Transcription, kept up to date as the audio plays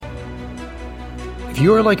If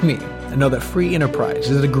you are like me and know that free enterprise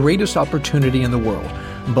is the greatest opportunity in the world,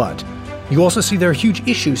 but you also see there are huge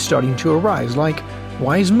issues starting to arise, like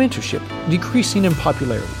why is mentorship decreasing in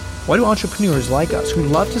popularity? Why do entrepreneurs like us who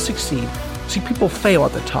love to succeed see people fail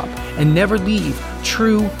at the top and never leave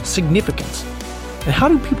true significance? And how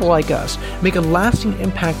do people like us make a lasting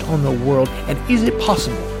impact on the world? And is it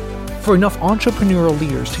possible for enough entrepreneurial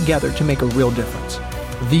leaders together to make a real difference?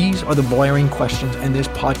 These are the blaring questions, and this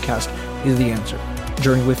podcast is the answer.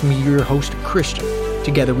 Journey with me, your host, Christian.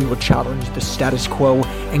 Together we will challenge the status quo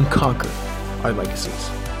and conquer our legacies.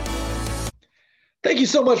 Thank you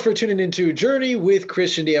so much for tuning into Journey with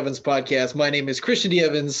Christian D. Evans podcast. My name is Christian D.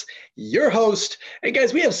 Evans, your host. And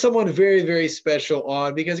guys, we have someone very, very special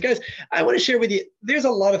on because, guys, I want to share with you, there's a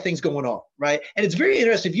lot of things going on, right? And it's very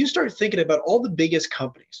interesting if you start thinking about all the biggest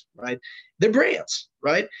companies, right? They're brands,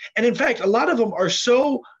 right? And in fact, a lot of them are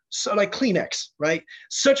so like Kleenex, right?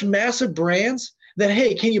 Such massive brands that,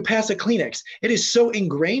 hey, can you pass a Kleenex? It is so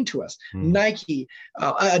ingrained to us. Nike,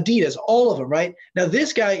 Adidas, all of them, right? Now,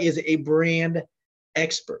 this guy is a brand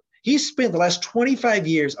expert. He spent the last 25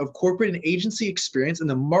 years of corporate and agency experience in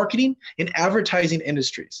the marketing and advertising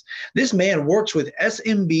industries. This man works with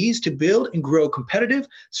SMBs to build and grow competitive,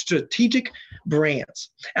 strategic brands.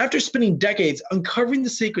 After spending decades uncovering the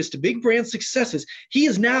secrets to big brand successes, he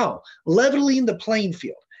is now leveling the playing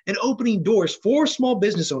field and opening doors for small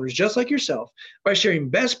business owners just like yourself by sharing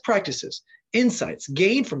best practices, insights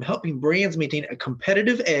gained from helping brands maintain a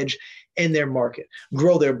competitive edge in their market,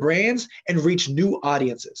 grow their brands, and reach new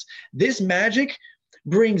audiences. This magic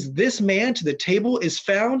brings this man to the table is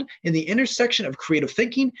found in the intersection of creative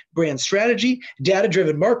thinking, brand strategy,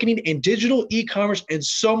 data-driven marketing, and digital e-commerce, and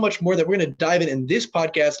so much more that we're going to dive in this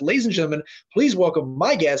podcast. Ladies and gentlemen, please welcome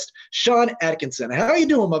my guest, Sean Atkinson. How are you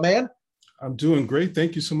doing, my man? I'm doing great.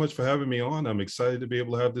 Thank you so much for having me on. I'm excited to be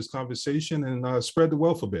able to have this conversation and spread the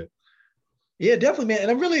wealth a bit. Yeah, definitely, man. And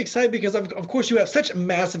I'm really excited because, of course, you have such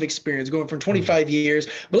massive experience going from 25 years.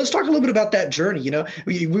 But let's talk a little bit about that journey. You know,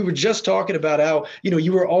 we were just talking about how,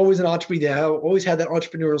 you were always an entrepreneur, how always had that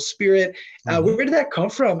entrepreneurial spirit. Where did that come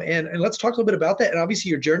from? And let's talk a little bit about that. And obviously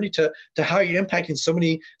your journey to how you're impacting so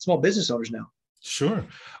many small business owners now. Sure.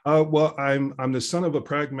 Well, I'm the son of a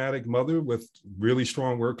pragmatic mother with really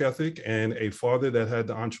strong work ethic and a father that had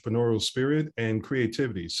the entrepreneurial spirit and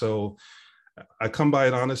creativity. So I come by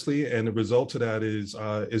it honestly, and the result of that is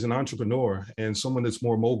an entrepreneur and someone that's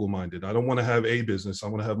more mogul-minded. I don't want to have a business. I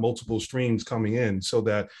want to have multiple streams coming in so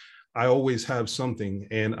that I always have something.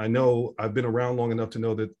 And I know I've been around long enough to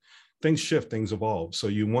know that things shift, things evolve. So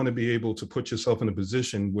you want to be able to put yourself in a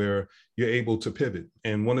position where you're able to pivot.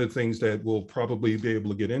 And one of the things that we'll probably be able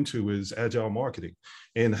to get into is agile marketing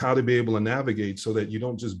and how to be able to navigate so that you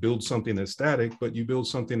don't just build something that's static, but you build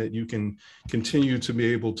something that you can continue to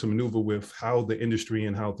be able to maneuver with how the industry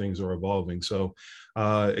and how things are evolving. So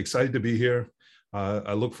excited to be here.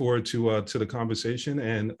 I look forward to the conversation.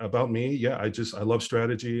 And about me, yeah, I love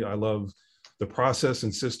strategy. I love the process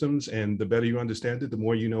and systems, and the better you understand it, the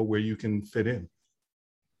more you know where you can fit in.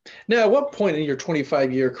 Now, at what point in your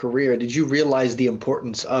 25-year career did you realize the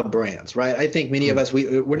importance of brands, right? I think many of us,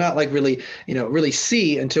 we're not like really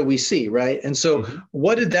see until we see, right? And so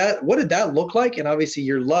what did that look like? And obviously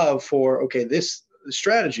your love for, okay, this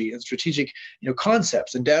strategy and strategic,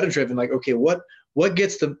 concepts and data-driven, like, okay, what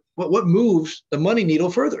moves the money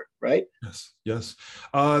needle further, right? Yes.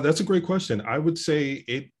 That's a great question. I would say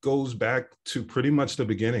it goes back to pretty much the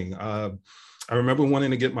beginning. I remember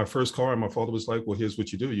wanting to get my first car, and my father was like, well, here's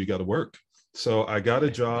what you do. You got to work. So I got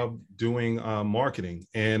a job doing marketing,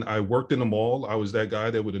 and I worked in the mall. I was that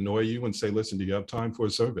guy that would annoy you and say, listen, do you have time for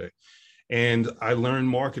a survey? And I learned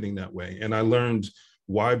marketing that way. And I learned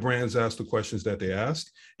why brands ask the questions that they ask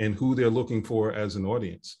and who they're looking for as an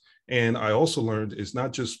audience. And I also learned it's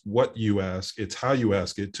not just what you ask, it's how you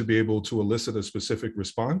ask it to be able to elicit a specific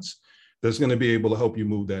response that's going to be able to help you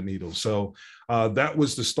move that needle. So that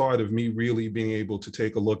was the start of me really being able to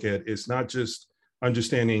take a look at, it's not just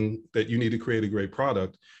understanding that you need to create a great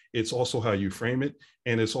product, it's also how you frame it,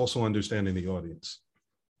 and it's also understanding the audience.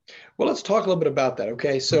 Well, let's talk a little bit about that.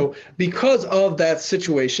 Okay. So because of that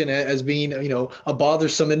situation as being, a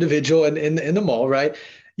bothersome individual in the mall, right?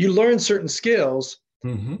 You learn certain skills.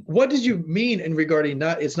 What did you mean in regarding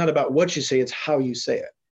it's not about what you say, it's how you say it?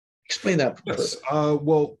 Explain that. Yes.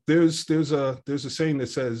 Well, there's a saying that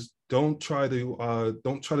says, don't try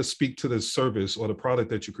to speak to the service or the product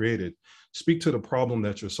that you created. Speak to the problem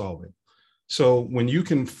that you're solving. So when you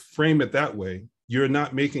can frame it that way, you're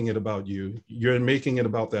not making it about you, you're making it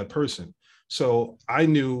about that person. So I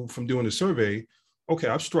knew from doing a survey, okay,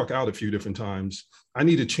 I've struck out a few different times. I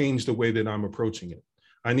need to change the way that I'm approaching it.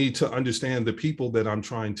 I need to understand the people that I'm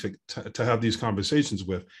trying to have these conversations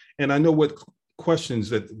with. And I know what questions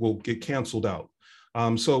that will get canceled out.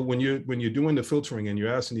 So when you're doing the filtering and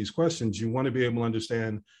you're asking these questions, you want to be able to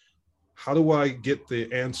understand, how do I get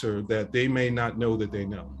the answer that they may not know that they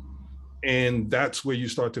know? And that's where you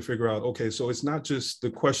start to figure out, okay, so it's not just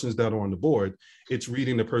the questions that are on the board, it's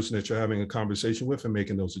reading the person that you're having a conversation with and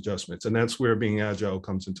making those adjustments. And that's where being agile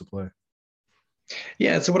comes into play.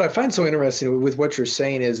 Yeah. So what I find so interesting with what you're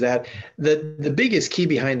saying is that the biggest key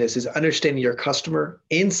behind this is understanding your customer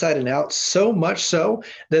inside and out, so much so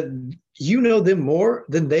that you know them more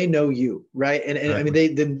than they know you, right? And I mean,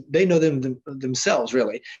 they know themselves,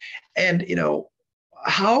 really. And,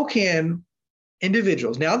 how can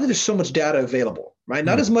individuals, now that there's so much data available, right?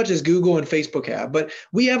 Not as much as Google and Facebook have, but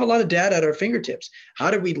we have a lot of data at our fingertips.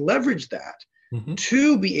 How do we leverage that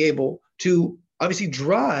to be able to obviously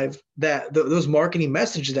drive those marketing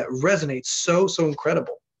messages that resonate so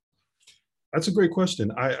incredible? That's a great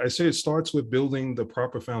question. I say it starts with building the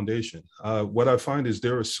proper foundation. What I find is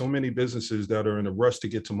there are so many businesses that are in a rush to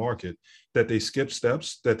get to market that they skip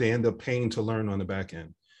steps that they end up paying to learn on the back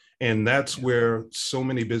end. And that's where so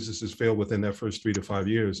many businesses fail within that first 3 to 5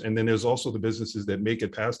 years. And then there's also the businesses that make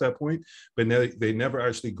it past that point, but they never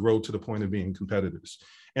actually grow to the point of being competitors.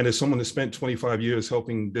 And as someone that spent 25 years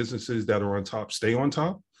helping businesses that are on top stay on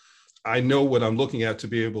top, I know what I'm looking at to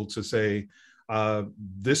be able to say,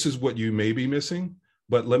 this is what you may be missing,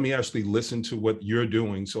 but let me actually listen to what you're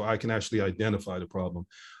doing so I can actually identify the problem.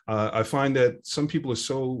 I find that some people are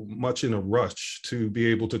so much in a rush to be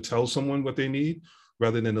able to tell someone what they need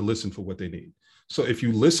rather than to listen for what they need. So if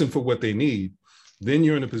you listen for what they need, then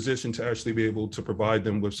you're in a position to actually be able to provide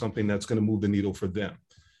them with something that's going to move the needle for them.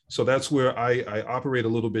 So that's where I operate a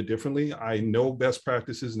little bit differently. I know best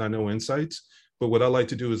practices and I know insights, but what I like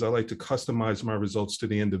to do is I like to customize my results to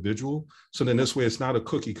the individual. So then this way, it's not a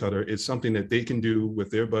cookie cutter. It's something that they can do with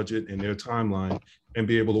their budget and their timeline and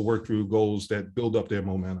be able to work through goals that build up their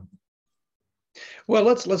momentum. Well,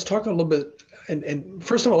 let's talk a little bit. And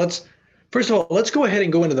first of all, let's go ahead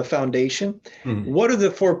and go into the foundation. What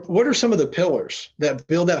are some of the pillars that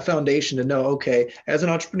build that foundation to know, okay, as an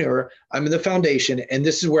entrepreneur, I'm in the foundation and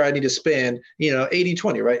this is where I need to spend,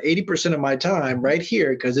 80-20, right? 80% of my time right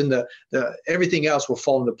here, because then the everything else will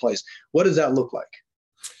fall into place. What does that look like?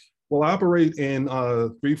 Well, I operate in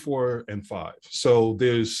 3, 4, and 5. So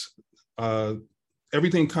there's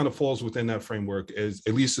everything kind of falls within that framework,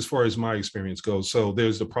 at least as far as my experience goes. So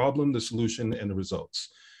there's the problem, the solution, and the results.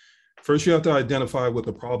 First, you have to identify what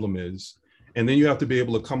the problem is, and then you have to be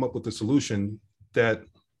able to come up with a solution that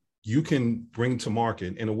you can bring to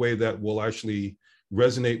market in a way that will actually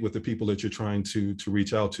resonate with the people that you're trying to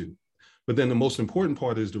reach out to. But then the most important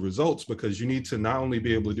part is the results, because you need to not only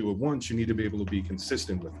be able to do it once, you need to be able to be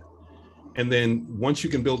consistent with it. And then once you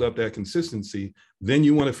can build up that consistency, then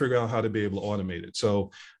you want to figure out how to be able to automate it. So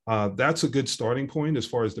that's a good starting point as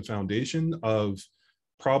far as the foundation of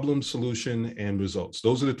problem, solution, and results.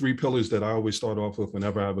 Those are the 3 pillars that I always start off with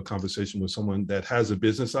whenever I have a conversation with someone that has a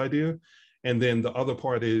business idea. And then the other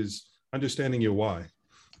part is understanding your why.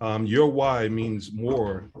 Your why means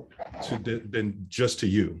more than just to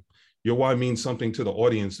you. Your why means something to the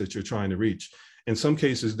audience that you're trying to reach. In some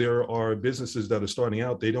cases, there are businesses that are starting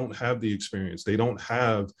out, they don't have the experience. They don't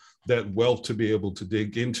have that wealth to be able to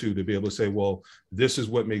dig into, to be able to say, well, this is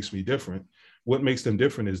what makes me different. What makes them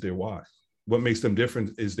different is their why. What makes them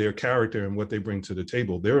different is their character and what they bring to the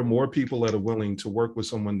table. There are more people that are willing to work with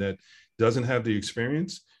someone that doesn't have the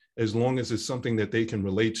experience, as long as it's something that they can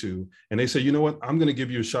relate to. And they say, you know what, I'm going to give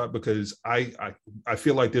you a shot because I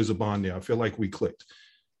feel like there's a bond there. I feel like we clicked.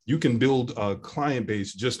 You can build a client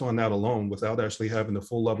base just on that alone without actually having the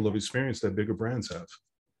full level of experience that bigger brands have.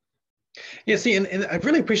 Yeah, see, and I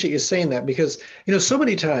really appreciate you saying that, because, so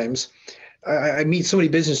many times I meet so many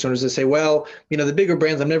business owners that say, well, the bigger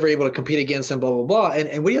brands, I'm never able to compete against them, blah, blah, blah.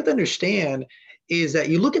 And what you have to understand is that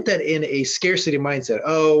you look at that in a scarcity mindset.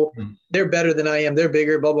 Oh, they're better than I am. They're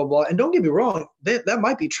bigger, blah, blah, blah. And don't get me wrong, that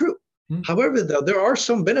might be true. However, though, there are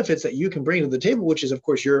some benefits that you can bring to the table, which is, of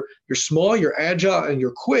course, you're small, you're agile, and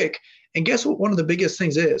you're quick. And guess what? One of the biggest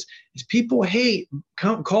things is people hate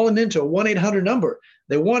calling into a 1-800 number.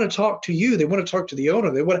 They want to talk to you. They want to talk to the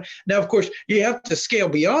owner. Now, of course, you have to scale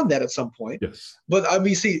beyond that at some point. Yes. But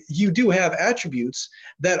obviously, you do have attributes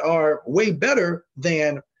that are way better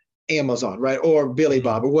than Amazon, right? Or Billy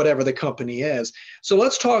Bob, or whatever the company is. So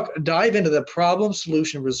let's dive into the problem,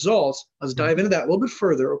 solution, results. Let's dive into that a little bit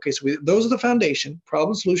further. Okay, so those are the foundation,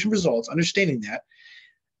 problem, solution, results, understanding that.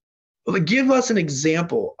 But give us an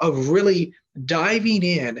example of really diving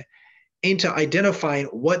in into identifying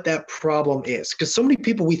what that problem is. Because so many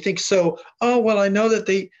people, we think so, oh, well, I know that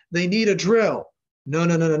they need a drill. No,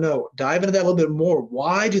 no, no, no, no. Dive into that a little bit more.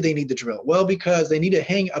 Why do they need the drill? Well, because they need to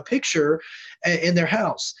hang a picture in their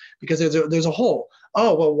house because there's a hole.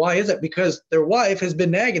 Oh, well, why is that? Because their wife has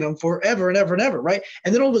been nagging them forever and ever and ever, right?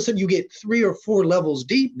 And then all of a sudden you get 3 or 4 levels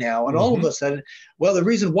deep now. And all of a sudden, well, the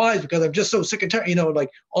reason why is because I'm just so sick and tired,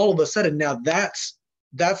 like all of a sudden now that's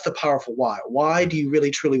the powerful why. Why do you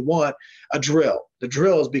really truly want a drill? The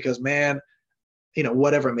drill is because, man,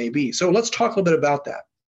 whatever it may be. So let's talk a little bit about that.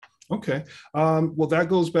 Okay. Well, that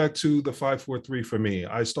goes back to the 5-4-3 for me.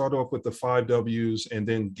 I start off with the 5 W's and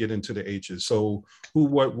then get into the H's. So who,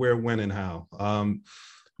 what, where, when, and how.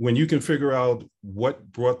 When you can figure out what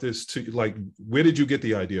brought this to, like, where did you get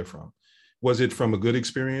the idea from? Was it from a good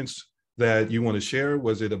experience that you want to share?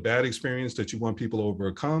 Was it a bad experience that you want people to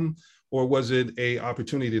overcome? Or was it a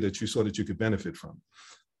opportunity that you saw that you could benefit from?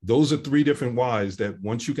 Those are 3 different whys that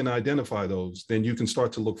once you can identify those, then you can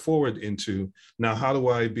start to look forward into, now, how do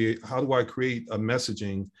I create a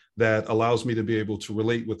messaging that allows me to be able to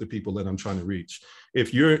relate with the people that I'm trying to reach?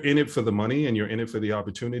 If you're in it for the money and you're in it for the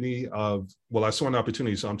opportunity of, well, I saw an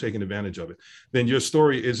opportunity, so I'm taking advantage of it, then your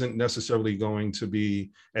story isn't necessarily going to be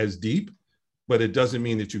as deep, but it doesn't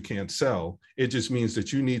mean that you can't sell. It just means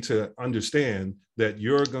that you need to understand that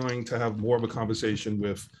you're going to have more of a conversation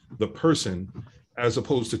with the person as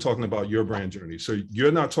opposed to talking about your brand journey. So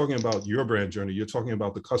you're not talking about your brand journey, you're talking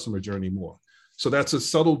about the customer journey more. So that's a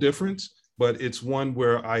subtle difference, but it's one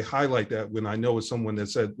where I highlight that when I know it's someone that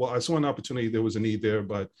said, well, I saw an opportunity, there was a need there,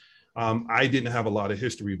 but I didn't have a lot of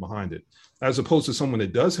history behind it. As opposed to someone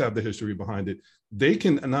that does have the history behind it, they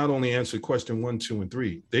can not only answer question 1, 2, and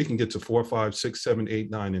 3, they can get to 4, 5, 6, 7,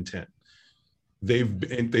 8, 9, and 10. They've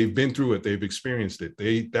been through it, they've experienced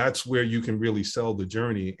it. That's where you can really sell the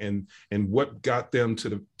journey and what got them to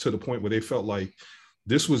the point where they felt like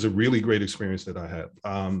this was a really great experience that I had.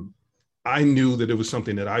 I knew that it was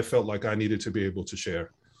something that I felt like I needed to be able to share.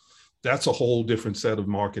 That's a whole different set of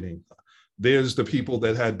marketing. There's the people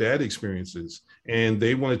that had bad experiences and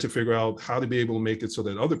they wanted to figure out how to be able to make it so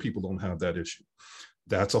that other people don't have that issue.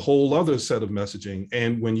 That's a whole other set of messaging.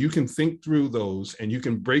 And when you can think through those and you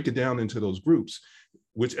can break it down into those groups,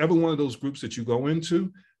 whichever one of those groups that you go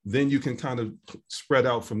into, then you can kind of spread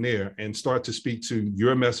out from there and start to speak to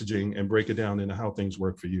your messaging and break it down into how things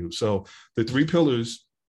work for you. So the 3 pillars,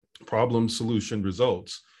 problem, solution,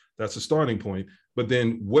 results, that's a starting point. But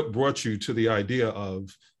then what brought you to the idea of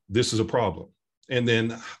this is a problem? And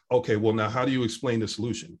then, okay, well, now how do you explain the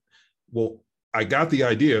solution? Well, I got the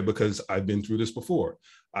idea because I've been through this before.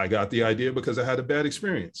 I got the idea because I had a bad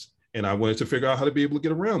experience and I wanted to figure out how to be able to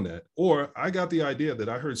get around that. Or I got the idea that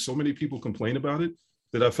I heard so many people complain about it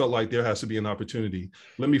that I felt like there has to be an opportunity.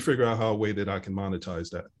 Let me figure out how a way that I can monetize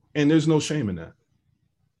that. And there's no shame in that.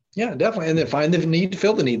 Yeah, definitely. And then find the need,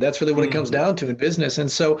 fill the need. That's really what it comes down to in business.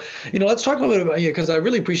 And so, let's talk a little bit about because I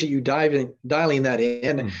really appreciate you dialing that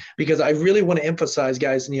in because I really want to emphasize,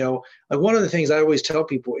 guys, like one of the things I always tell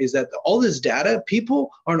people is that all this data,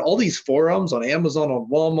 people are on all these forums on Amazon, on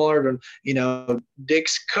Walmart, and,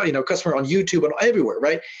 Dick's, customer on YouTube and everywhere,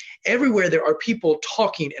 right? Everywhere there are people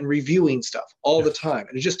talking and reviewing stuff all the time.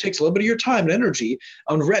 And it just takes a little bit of your time and energy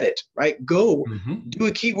on Reddit, right? Go do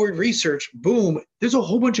a keyword research, boom. There's a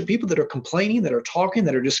whole bunch of people that are complaining, that are talking,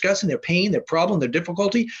 that are discussing their pain, their problem, their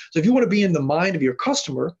difficulty. So if you want to be in the mind of your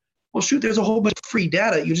customer, well, shoot, there's a whole bunch of free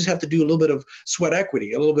data. You just have to do a little bit of sweat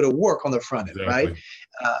equity, a little bit of work on the front end, right?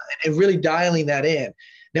 And really dialing that in.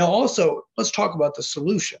 Now, also, let's talk about the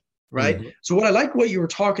solution. Right. So what I like what you were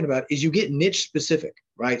talking about is you get niche specific,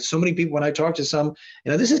 right? So many people, when I talk to some,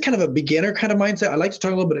 this is kind of a beginner kind of mindset. I like to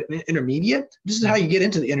talk a little bit of intermediate. This is how you get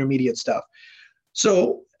into the intermediate stuff.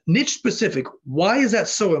 So niche specific, why is that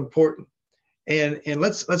so important? And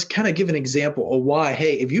let's kind of give an example of why.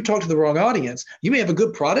 Hey, if you talk to the wrong audience, you may have a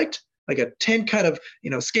good product, like a 10 kind of,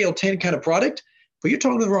 scale 10 kind of product, but you're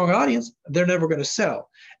talking to the wrong audience, they're never going to sell.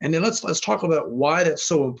 And then let's talk about why that's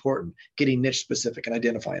so important, getting niche specific and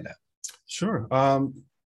identifying that. Sure.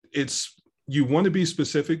 You want to be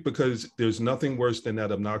specific because there's nothing worse than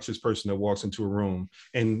that obnoxious person that walks into a room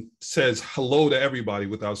and says hello to everybody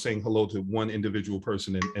without saying hello to one individual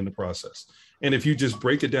person in the process. And if you just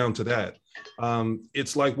break it down to that,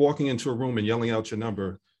 it's like walking into a room and yelling out your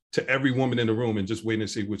number to every woman in the room and just waiting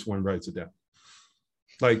to see which one writes it down.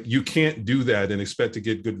 Like, you can't do that and expect to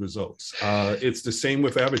get good results. It's the same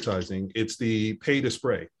with advertising. It's the pay to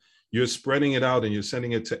spray. You're spreading it out and you're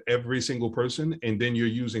sending it to every single person. And then you're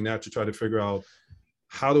using that to try to figure out,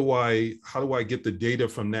 how do I get the data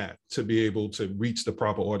from that to be able to reach the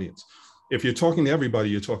proper audience? If you're talking to everybody,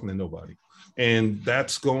 you're talking to nobody. And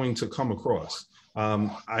that's going to come across.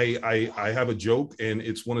 I have a joke, and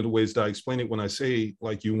it's one of the ways that I explain it when I say,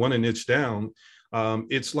 like, you want to niche down.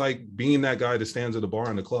 It's like being that guy that stands at the bar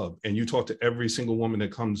in the club and you talk to every single woman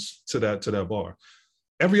that comes to that bar.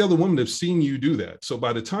 Every other woman has seen you do that. So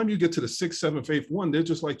by the time you get to the 6th, 7th, 8th one, they're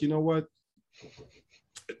just like, you know what?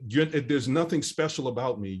 There's nothing special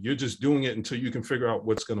about me. You're just doing it until you can figure out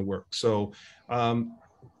what's going to work. So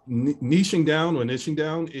niching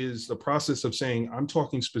down is the process of saying, I'm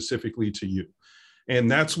talking specifically to you. And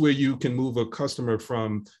that's where you can move a customer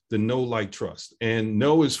from the know, like, trust. And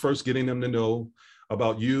know is first getting them to know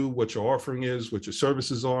about you, what your offering is, what your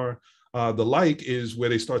services are. The like is where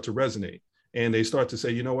they start to resonate. And they start to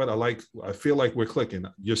say, you know what, I feel like we're clicking.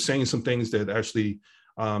 You're saying some things that actually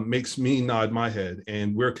makes me nod my head,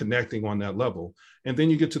 and we're connecting on that level. And then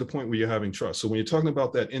you get to the point where you're having trust. So when you're talking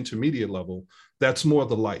about that intermediate level, that's more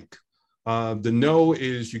the like. The know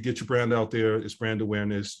is you get your brand out there, it's brand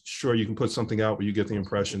awareness. Sure, you can put something out where you get the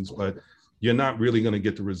impressions, but you're not really going to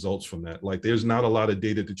get the results from that. Like, there's not a lot of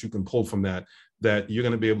data that you can pull from that you're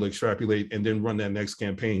going to be able to extrapolate and then run that next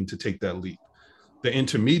campaign to take that leap. The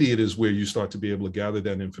intermediate is where you start to be able to gather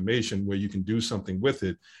that information, where you can do something with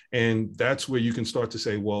it. And that's where you can start to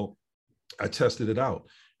say, well, I tested it out.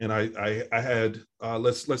 And I had,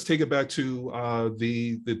 let's take it back to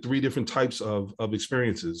the 3 different types of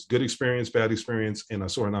experiences: good experience, bad experience, and I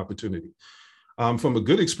saw an opportunity. From a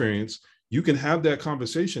good experience, you can have that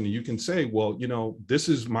conversation and you can say, well, you know, this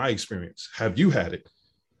is my experience. Have you had it?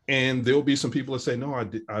 And there'll be some people that say, no,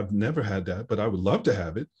 I've never had that, but I would love to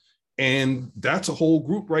have it. And that's a whole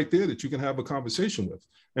group right there that you can have a conversation with.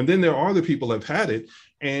 And then there are other people that have had it.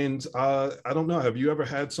 And I don't know, have you ever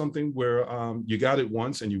had something where you got it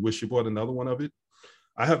once and you wish you bought another one of it?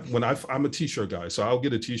 I'm a t-shirt guy, so I'll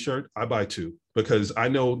get a t-shirt, I buy 2 because I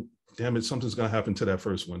know, damn it, something's going to happen to that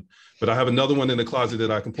first one. But I have another one in the closet that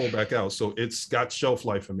I can pull back out. So it's got shelf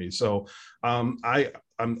life for me. So I'm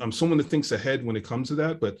someone that thinks ahead when it comes to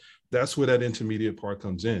that, but that's where that intermediate part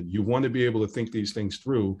comes in. You want to be able to think these things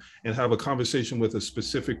through and have a conversation with a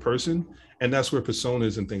specific person. And that's where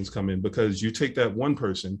personas and things come in, because you take that one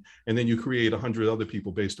person and then you create 100 other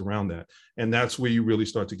people based around that. And that's where you really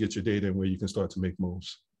start to get your data and where you can start to make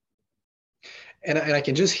moves. And I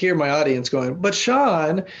can just hear my audience going, but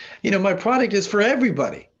Sean, you know, my product is for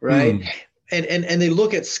everybody, right? And they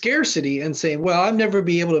look at scarcity and saying, well, I'll never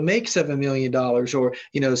be able to make $7 million or,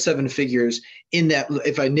 you know, 7 figures in that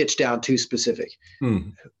if I niche down too specific.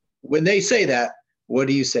 When they say that, what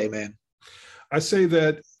do you say, man? I say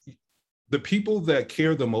that the people that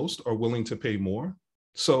care the most are willing to pay more.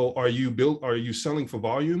 So are you selling for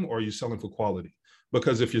volume or are you selling for quality?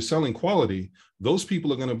 Because if you're selling quality, those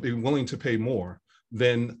people are going to be willing to pay more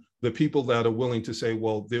than the people that are willing to say,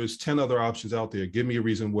 well, there's 10 other options out there. Give me a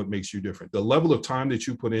reason what makes you different. The level of time that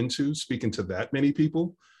you put into speaking to that many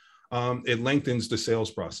people, it lengthens the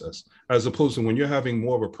sales process, as opposed to when you're having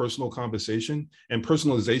more of a personal conversation. And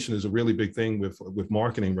personalization is a really big thing with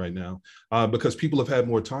marketing right now, because people have had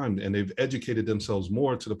more time and they've educated themselves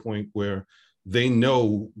more to the point where they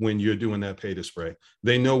know when you're doing that pay to spray.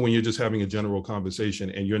 They know when you're just having a general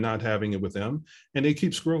conversation and you're not having it with them, and they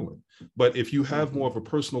keep scrolling. But if you have more of a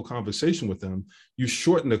personal conversation with them, you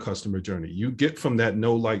shorten the customer journey. You get from that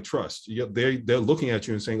know, like, trust. They're looking at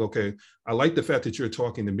you and saying, okay, I like the fact that you're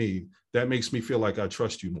talking to me. That makes me feel like I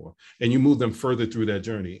trust you more. And you move them further through that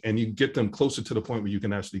journey and you get them closer to the point where you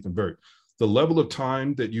can actually convert. The level of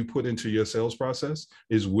time that you put into your sales process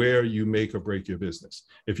is where you make or break your business.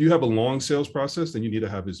 If you have a long sales process, then you need to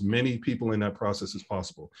have as many people in that process as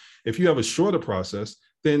possible. If you have a shorter process,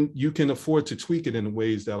 then you can afford to tweak it in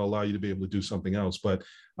ways that allow you to be able to do something else. But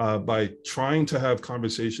by trying to have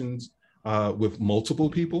conversations with multiple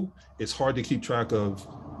people, it's hard to keep track of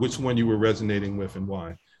which one you were resonating with and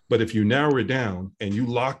why. But if you narrow it down and you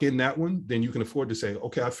lock in that one, then you can afford to say,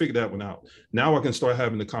 okay, I figured that one out. Now I can start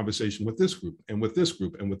having the conversation with this group and with this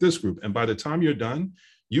group and with this group. And by the time you're done,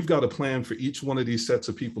 you've got a plan for each one of these sets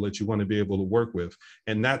of people that you want to be able to work with.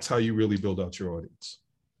 And that's how you really build out your audience.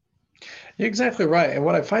 You're exactly right. And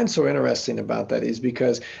what I find so interesting about that is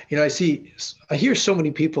because, you know, I hear so many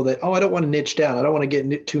people that, oh, I don't want to niche down. I don't want to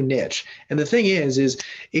get too niche. And the thing is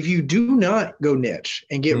if you do not go niche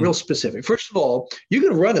and get real specific, first of all, you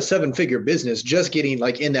can run a 7-figure business just getting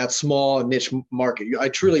like in that small niche market. I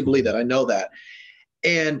truly believe that. I know that.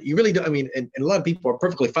 And you really don't, I mean, and a lot of people are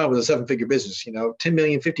perfectly fine with a 7-figure business, you know, 10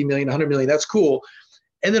 million, 50 million, 100 million, that's cool.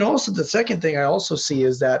 And then also the second thing I also see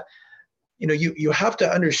is that, you know, you have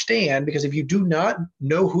to understand, because if you do not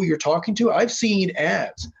know who you're talking to, I've seen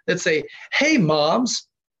ads that say, hey, moms,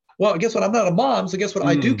 well, guess what? I'm not a mom. So guess what?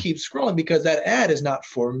 I do Mm. keep scrolling because that ad is not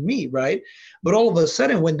for me, right? But all of a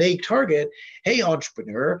sudden, when they target, hey,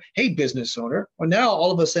 entrepreneur, hey, business owner, well, now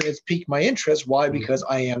all of a sudden it's piqued my interest. Why? Because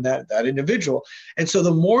I am that individual. And so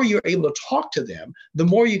the more you're able to talk to them, the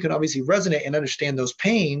more you can obviously resonate and understand those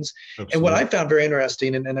pains. Absolutely. And what I found very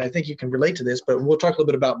interesting, and I think you can relate to this, but we'll talk a little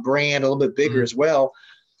bit about brand a little bit bigger as well,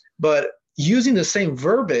 but using the same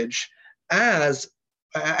verbiage as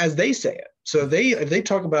they say it. So if they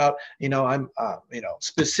talk about, I'm,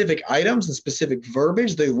 specific items and specific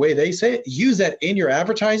verbiage, the way they say it, use that in your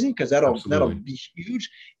advertising, because that'll be huge,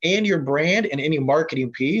 and your brand and any marketing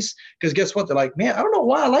piece. Because guess what? They're like, man, I don't know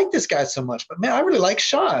why I like this guy so much, but man, I really like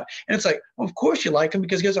Sean. And it's like, well, of course you like him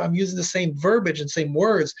because guess what? I'm using the same verbiage and same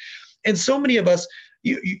words. And so many of us,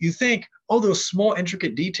 you think, oh, those small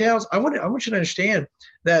intricate details. I want you to understand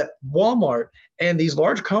that Walmart and these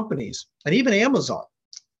large companies and even Amazon,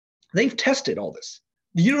 they've tested all this.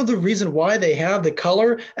 You know the reason why they have the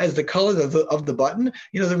color as the color of the button?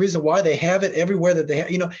 You know the reason why they have it everywhere that they have,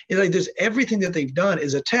 it's like there's everything that they've done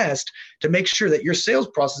is a test to make sure that your sales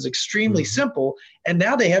process is extremely simple. And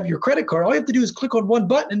now they have your credit card. All you have to do is click on one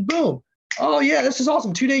button and boom. Oh yeah, this is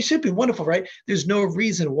awesome. 2-day shipping, wonderful, right? There's no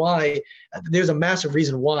reason why. There's a massive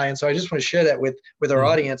reason why. And so I just want to share that with our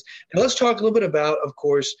audience. And let's talk a little bit about, of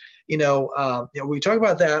course, we talk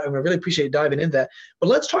about that, and I really appreciate diving into that. But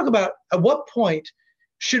let's talk about at what point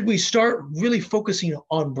should we start really focusing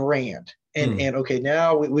on brand? And okay,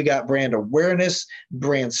 now we got brand awareness,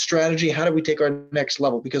 brand strategy. How do we take our next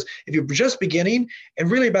level? Because if you're just beginning and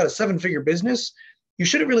really about a 7-figure business, you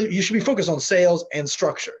should be focused on sales and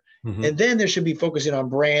structure. And then there should be focusing on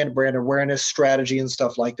brand awareness, strategy, and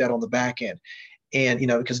stuff like that on the back end. And,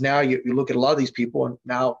 because now you look at a lot of these people and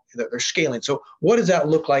now they're scaling. So what does that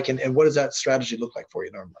look like? And what does that strategy look like for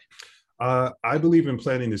you normally? I believe in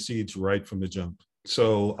planting the seeds right from the jump.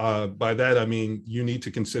 So by that, I mean, you need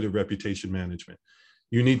to consider reputation management.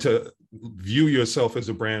 You need to view yourself as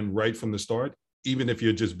a brand right from the start, even if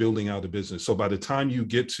you're just building out a business. So by the time you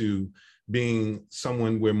get to being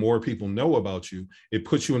someone where more people know about you, it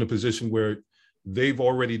puts you in a position where they've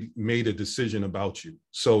already made a decision about you.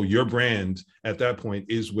 So your brand at that point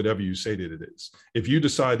is whatever you say that it is. If you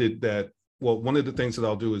decided that, well, one of the things that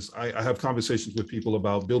I'll do is I have conversations with people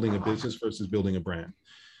about building a business versus building a brand.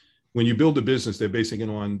 When you build a business, they're basing it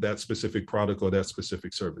on that specific product or that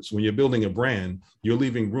specific service. When you're building a brand, you're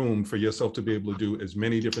leaving room for yourself to be able to do as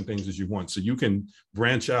many different things as you want. So you can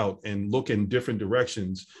branch out and look in different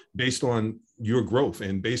directions based on your growth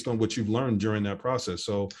and based on what you've learned during that process.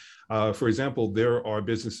 So, for example, there are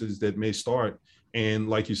businesses that may start, and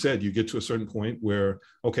like you said, you get to a certain point where,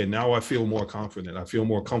 okay, now I feel more confident. I feel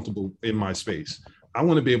more comfortable in my space. I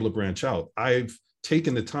want to be able to branch out. I've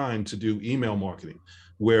taken the time to do email marketing,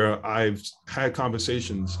 where I've had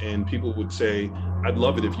conversations and people would say, I'd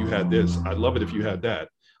love it if you had this. I'd love it if you had that.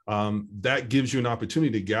 That gives you an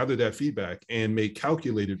opportunity to gather that feedback and make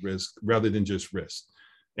calculated risk rather than just risk.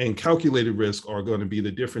 And calculated risk are going to be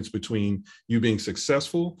the difference between you being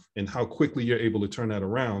successful and how quickly you're able to turn that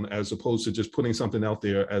around, as opposed to just putting something out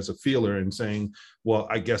there as a feeler and saying, well,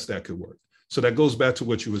 I guess that could work. So that goes back to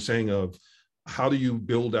what you were saying of how do you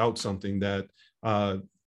build out something that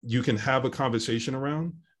you can have a conversation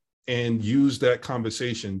around and use that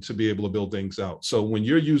conversation to be able to build things out. So when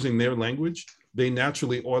you're using their language, they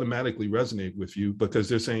naturally automatically resonate with you because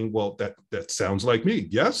they're saying, well, that sounds like me.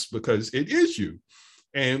 Yes, because it is you.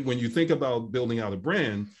 And when you think about building out a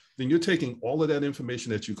brand, then you're taking all of that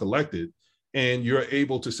information that you collected and you're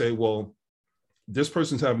able to say, well, this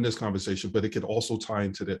person's having this conversation, but it could also tie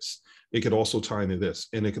into this. It could also tie into this,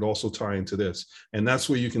 and it could also tie into this. And that's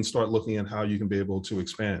where you can start looking at how you can be able to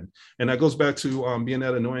expand. And that goes back to being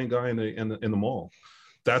that annoying guy in the mall.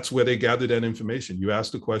 That's where they gather that information. You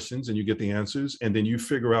ask the questions and you get the answers, and then you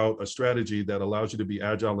figure out a strategy that allows you to be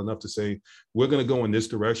agile enough to say, we're going to go in this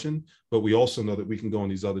direction, but we also know that we can go in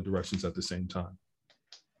these other directions at the same time.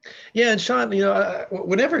 Yeah, and Sean,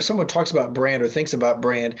 whenever someone talks about brand or thinks about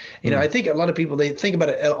brand, I think a lot of people, they think about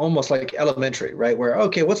it almost like elementary, right? Where,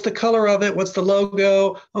 okay, what's the color of it? What's the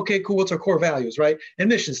logo? Okay, cool. What's our core values, right? And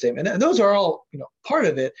mission statement. And those are all, part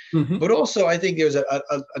of it. But also, I think there's a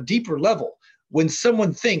deeper level. When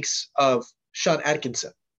someone thinks of Sean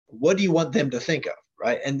Atkinson, what do you want them to think of?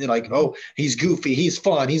 Right. And they're like, oh, he's goofy, he's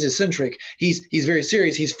fun, he's eccentric, he's very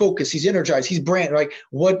serious, he's focused, he's energized, he's brand. Like,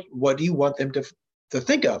 what do you want them to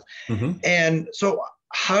think of? And so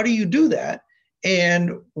how do you do that?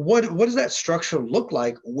 And what does that structure look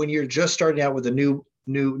like when you're just starting out with a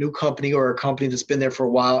new company or a company that's been there for a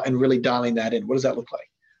while and really dialing that in? What does that look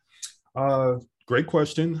like? Great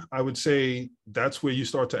question. I would say that's where you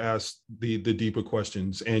start to ask the deeper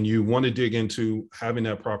questions, and you want to dig into having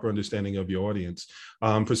that proper understanding of your audience.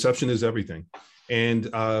 Perception is everything. And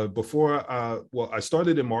well, I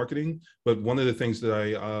started in marketing, but one of the things that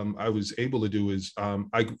I was able to do is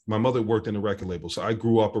my mother worked in a record label, so I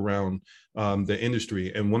grew up around the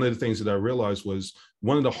industry. And one of the things that I realized was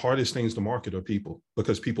one of the hardest things to market are people,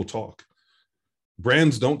 because people talk.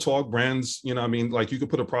 Brands don't talk. Brands, you know, I mean, like you could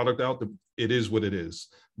put a product out, it is what it is.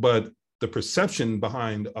 But the perception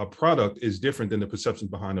behind a product is different than the perception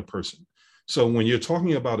behind a person. So when you're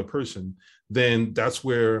talking about a person, then that's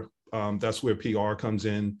where PR comes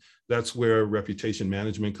in. That's where reputation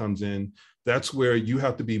management comes in. That's where you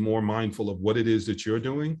have to be more mindful of what it is that you're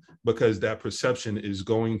doing, because that perception is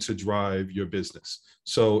going to drive your business.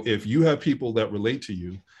 So if you have people that relate to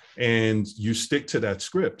you and you stick to that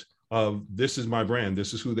script of this is my brand,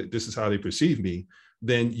 this is how they perceive me,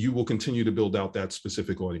 then you will continue to build out that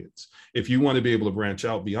specific audience. If you want to be able to branch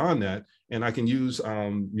out beyond that, and I can use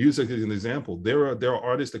music as an example, there are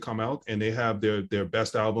artists that come out and they have their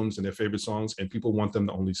best albums and their favorite songs, and people want them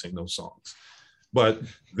to only sing those songs. But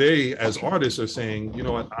they, as artists, are saying, you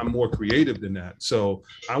know what, I'm more creative than that. So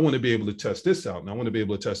I want to be able to test this out, and I want to be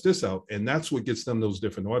able to test this out. And that's what gets them those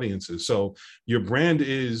different audiences. So your brand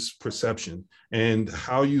is perception, and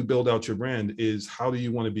how you build out your brand is how do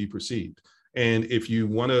you want to be perceived? And if you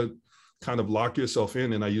want to kind of lock yourself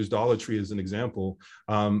in, and I use Dollar Tree as an example,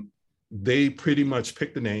 they pretty much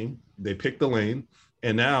pick the name, they pick the lane.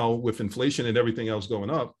 And now with inflation and everything else going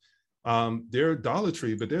up, they're Dollar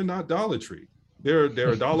Tree, but they're not Dollar Tree. They're a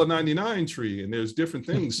 $1.99 tree, and there's different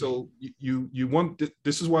things. So you want,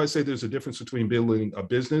 this is why I say there's a difference between building a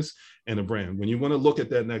business and a brand. When you want to look at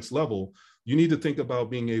that next level, you need to think about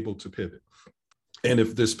being able to pivot. And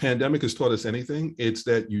if this pandemic has taught us anything, it's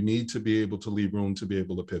that you need to be able to leave room to be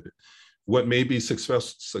able to pivot. What may be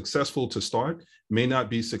successful to start may not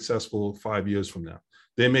be successful 5 years from now.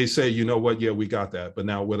 They may say, you know what, yeah, we got that, but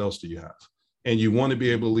now what else do you have? And you want to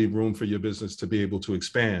be able to leave room for your business to be able to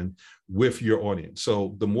expand with your audience.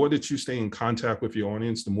 So the more that you stay in contact with your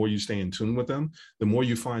audience, the more you stay in tune with them, the more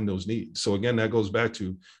you find those needs. So again, that goes back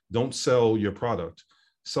to, don't sell your product,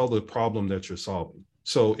 sell the problem that you're solving.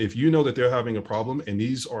 So if you know that they're having a problem, and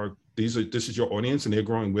this is your audience and they're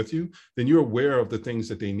growing with you, then you're aware of the things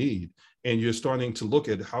that they need. And you're starting to look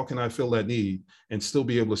at, how can I fill that need and still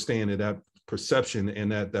be able to stay into that perception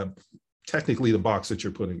and that technically the box that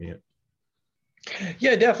you're putting me in.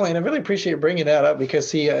 Yeah, definitely. And I really appreciate bringing that up, because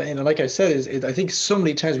see, like I said, I think so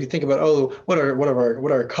many times we think about, oh, what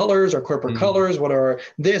are our colors, our corporate colors, what are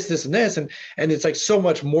this, and this, and it's like so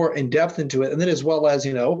much more in depth into it. And then as well as,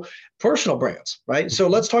 personal brands, right? So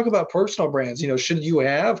let's talk about personal brands. Should you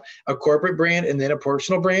have a corporate brand and then a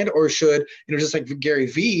personal brand, or should, just like Gary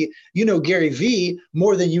Vee, Gary Vee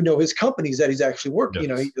more than his companies that he's actually working,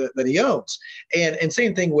 Yes. That he owns. And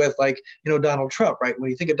same thing with Donald Trump, right? When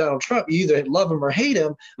you think of Donald Trump, you either love him or hate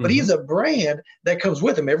him, but he's a brand that comes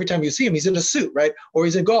with him. Every time you see him, he's in a suit, right? Or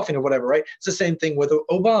he's in golfing or whatever, right? It's the same thing with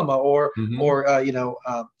Obama, or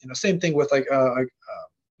same thing with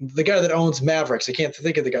the guy that owns Mavericks. I can't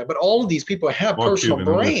think of the guy, but all of these people have Mark personal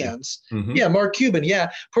Cuban, brands. Yeah, Mark Cuban. Yeah,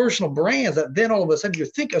 personal brands that then all of a sudden you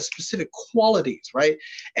think of specific qualities, right?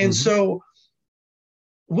 And so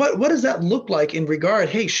what does that look like in regard?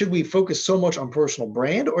 Hey, should we focus so much on personal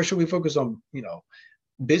brand, or should we focus on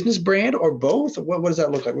business brand, or both? What does that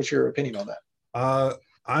look like? What's your opinion on that?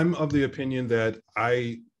 I'm of the opinion that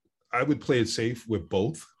I would play it safe with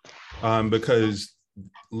both, because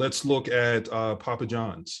let's look at Papa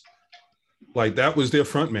John's. Like, that was their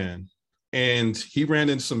front man, and he ran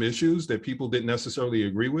into some issues that people didn't necessarily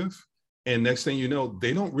agree with. And next thing you know,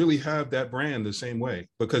 they don't really have that brand the same way,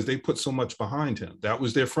 because they put so much behind him. That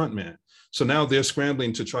was their front man. So now they're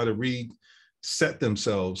scrambling to try to reset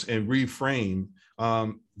themselves and reframe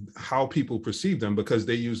how people perceive them, because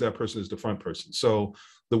they use that person as the front person. So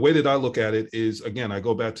the way that I look at it is, again, I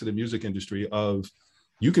go back to the music industry of,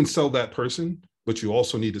 you can sell that person, but you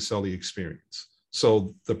also need to sell the experience.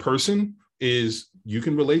 So the person is, you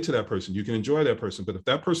can relate to that person, you can enjoy that person, but if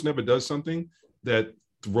that person ever does something that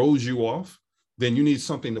throws you off, then you need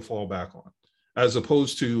something to fall back on, as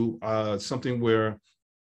opposed to something where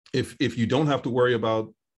if you don't have to worry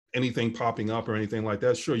about anything popping up or anything like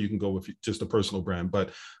that, sure, you can go with just a personal brand. But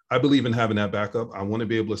I believe in having that backup. I want to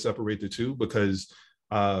be able to separate the two, because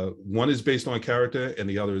one is based on character and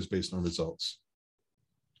the other is based on results.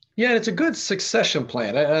 Yeah, and it's a good succession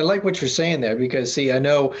plan. I like what you're saying there, because see, I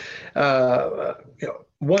know,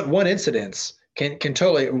 one incident can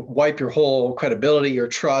totally wipe your whole credibility, your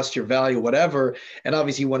trust, your value, whatever. And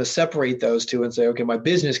obviously you want to separate those two and say, okay, my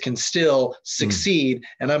business can still succeed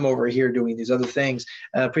and I'm over here doing these other things.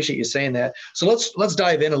 I appreciate you saying that. So let's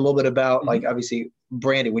dive in a little bit about like obviously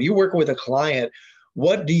branding. When you're working with a client,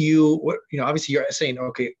 what obviously you're saying,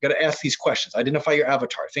 okay, got to ask these questions, identify your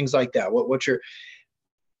avatar, things like that.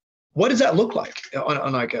 What does that look like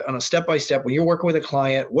on a step-by-step when you're working with a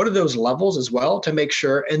client? What are those levels as well to make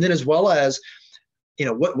sure, and then as well as,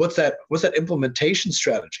 what's that implementation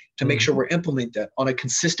strategy to make sure we're implementing that on a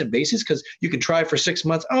consistent basis? Because you can try for 6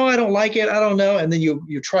 months. Oh, I don't like it. I don't know. And then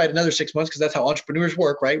you try it another 6 months, because that's how entrepreneurs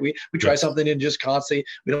work, right? We try something and just constantly,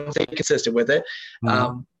 we don't stay consistent with it.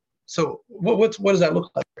 So what does that look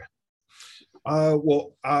like?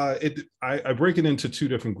 I break it into two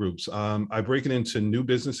different groups. I break it into new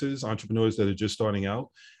businesses, entrepreneurs that are just starting out.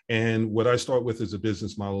 And what I start with is a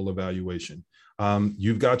business model evaluation.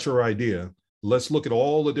 You've got your idea. Let's look at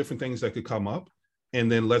all the different things that could come up. And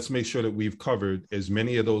then let's make sure that we've covered as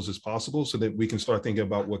many of those as possible so that we can start thinking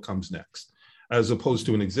about what comes next. As opposed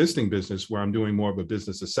to an existing business where I'm doing more of a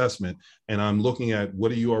business assessment and I'm looking at what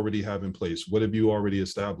do you already have in place? What have you already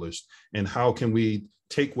established? And how can we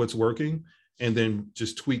take what's working and then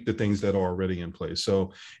just tweak the things that are already in place?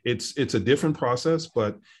 So it's a different process,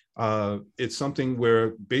 but it's something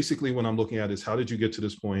where basically what I'm looking at is how did you get to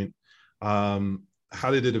this point? How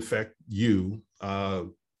did it affect you? How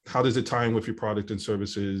does it tie in with your product and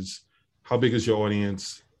services? How big is your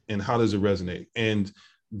audience? And how does it resonate? And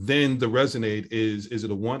then the resonate is it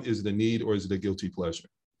a want, is it a need, or is it a guilty pleasure?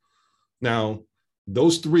 Now,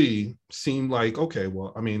 those three seem like, okay,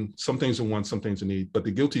 well, I mean, some things are want, some things are need, but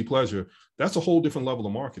the guilty pleasure, that's a whole different level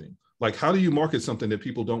of marketing. Like, how do you market something that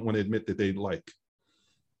people don't want to admit that they like?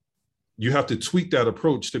 You have to tweak that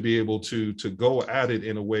approach to be able to go at it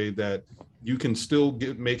in a way that you can still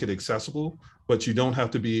make it accessible, but you don't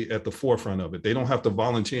have to be at the forefront of it. They don't have to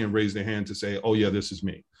volunteer and raise their hand to say, oh yeah, this is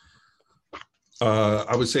me.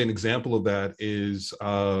 I would say an example of that is,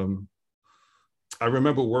 I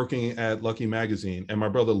remember working at Lucky Magazine, and my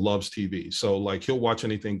brother loves TV. So like he'll watch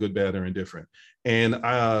anything good, bad, or indifferent. And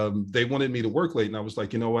they wanted me to work late. And I was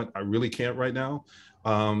like, you know what? I really can't right now.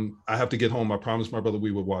 I have to get home. I promised my brother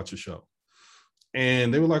we would watch a show.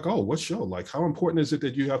 And they were like, oh, what show? Like, how important is it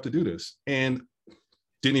that you have to do this? And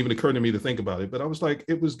didn't even occur to me to think about it. But I was like,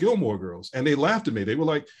 it was Gilmore Girls. And they laughed at me. They were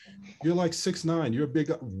like, you're like 6'9", you're a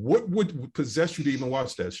big, what would possess you to even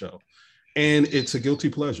watch that show? And it's a guilty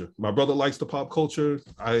pleasure. My brother likes the pop culture.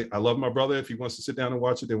 I love my brother. If he wants to sit down and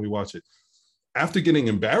watch it, then we watch it. After getting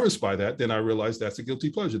embarrassed by that, then I realized that's a guilty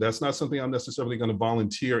pleasure. That's not something I'm necessarily going to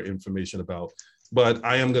volunteer information about, but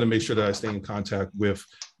I am going to make sure that I stay in contact with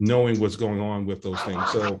knowing what's going on with those things.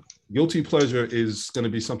 So guilty pleasure is going to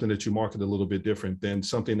be something that you market a little bit different than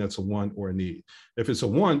something that's a want or a need. If it's a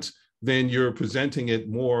want, then you're presenting it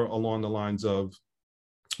more along the lines of,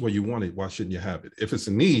 well, you want it, why shouldn't you have it? If it's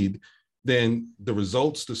a need, then the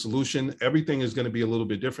results, the solution, everything is going to be a little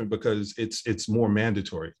bit different because it's more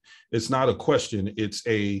mandatory. It's not a question. It's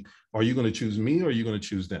are you going to choose me or are you going to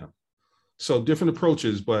choose them? So different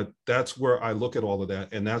approaches, but that's where I look at all of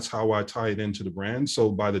that. And that's how I tie it into the brand.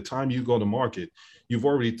 So by the time you go to market, you've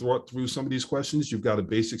already thought through some of these questions. You've got a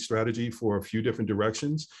basic strategy for a few different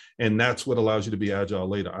directions. And that's what allows you to be agile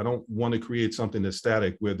later. I don't want to create something that's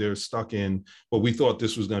static where they're stuck in, well, we thought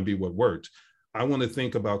this was going to be what worked. I want to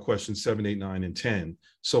think about questions 7, 8, 9, and 10.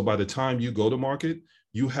 So by the time you go to market,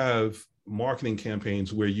 you have marketing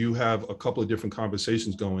campaigns where you have a couple of different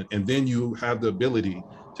conversations going, and then you have the ability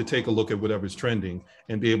to take a look at whatever's trending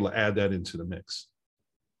and be able to add that into the mix.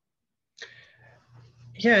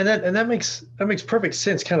 Yeah, and that makes perfect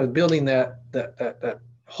sense. Kind of building that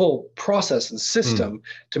whole process and system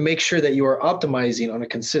to make sure that you are optimizing on a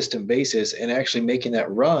consistent basis and actually making that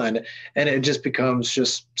run, and it just becomes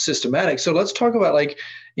just systematic. So let's talk about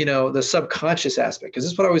the subconscious aspect, because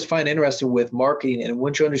this is what I always find interesting with marketing. And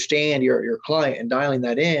once you understand your client and dialing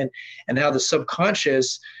that in, and how the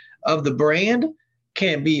subconscious of the brand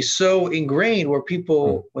can be so ingrained where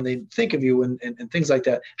people, when they think of you and things like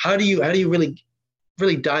that, how do you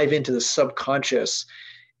really dive into the subconscious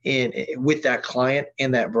with that client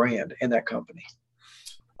and that brand and that company?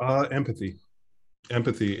 Empathy.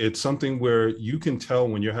 It's something where you can tell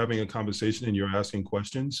when you're having a conversation and you're asking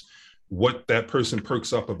questions, what that person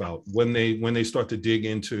perks up about when they start to dig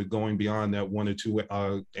into going beyond that 1 or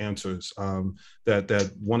 2 answers,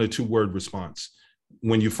 that 1 or 2 word response.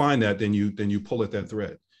 When you find that, then you pull at that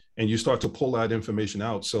thread and you start to pull that information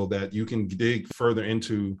out so that you can dig further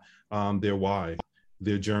into their why,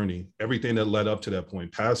 their journey, everything that led up to that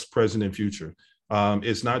point, past, present, and future.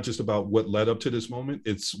 It's not just about what led up to this moment.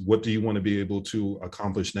 It's what do you want to be able to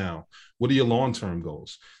accomplish now? What are your long-term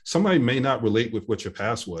goals? Somebody may not relate with what your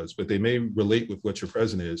past was, but they may relate with what your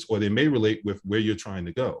present is, or they may relate with where you're trying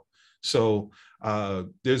to go. So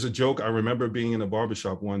there's a joke. I remember being in a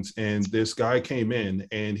barbershop once, and this guy came in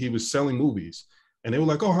and he was selling movies. And they were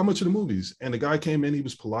like, oh, how much are the movies? And the guy came in, he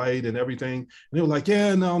was polite and everything. And they were like,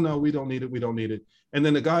 yeah, no, we don't need it. We don't need it. And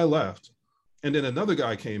then the guy left. And then another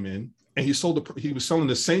guy came in and he was selling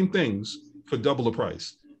the same things for double the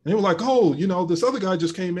price. And they were like, oh, this other guy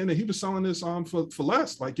just came in and he was selling this for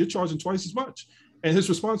less. Like, you're charging twice as much. And his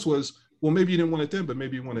response was, well, maybe you didn't want it then, but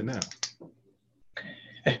maybe you want it now.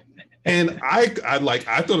 And I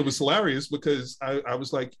thought it was hilarious because I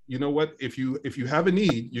was like, you know what? If you have a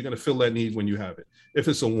need, you're going to fill that need when you have it. If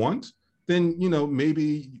it's a want, then,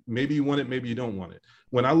 maybe you want it, maybe you don't want it.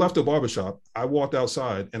 When I left the barbershop, I walked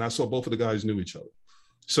outside and I saw both of the guys knew each other.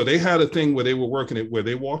 So they had a thing where they were working it, where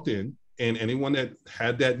they walked in and anyone that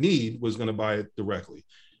had that need was going to buy it directly.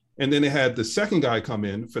 And then they had the second guy come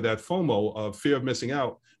in for that FOMO of fear of missing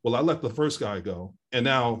out. Well, I let the first guy go. And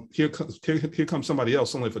now here comes somebody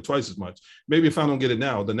else selling it for twice as much. Maybe if I don't get it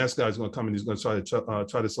now, the next guy's going to come and he's going to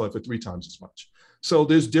try to sell it for 3 times as much. So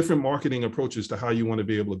there's different marketing approaches to how you want to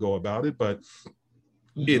be able to go about it. But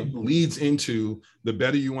it leads into the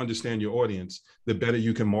better you understand your audience, the better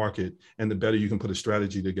you can market and the better you can put a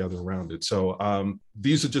strategy together around it. So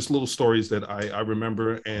these are just little stories that I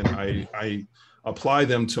remember, and I apply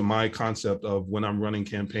them to my concept of when I'm running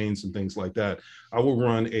campaigns and things like that. I will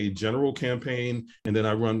run a general campaign and then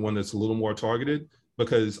I run one that's a little more targeted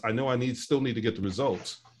because I know I still need to get the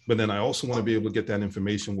results, but then I also want to be able to get that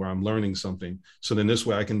information where I'm learning something. So then this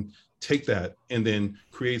way I can take that and then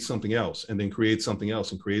create something else and then create something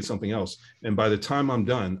else and create something else. And by the time I'm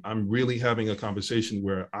done, I'm really having a conversation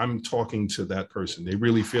where I'm talking to that person. They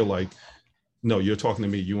really feel like, no, you're talking to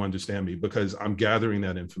me, you understand me, because I'm gathering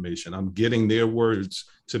that information. I'm getting their words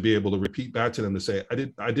to be able to repeat back to them to say,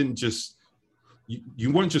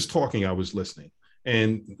 you weren't just talking, I was listening.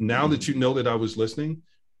 And now that you know that I was listening,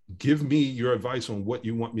 give me your advice on what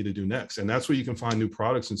you want me to do next. And that's where you can find new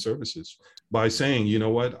products and services by saying, you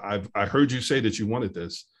know what, I heard you say that you wanted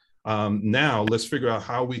this. Now let's figure out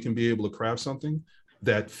how we can be able to craft something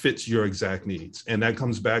that fits your exact needs. And that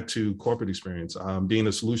comes back to corporate experience, being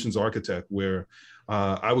a solutions architect where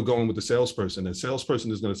I would go in with the salesperson, and the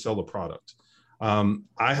salesperson is going to sell a product.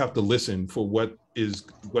 I have to listen for what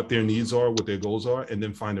their needs are, what their goals are, and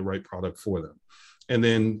then find the right product for them. And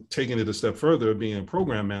then taking it a step further, being a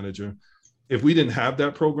program manager, if we didn't have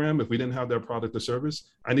that program, if we didn't have that product or service,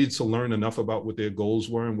 I need to learn enough about what their goals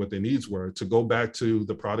were and what their needs were to go back to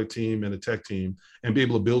the product team and the tech team and be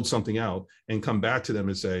able to build something out and come back to them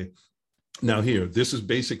and say, now here, this is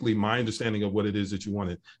basically my understanding of what it is that you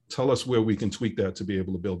wanted. Tell us where we can tweak that to be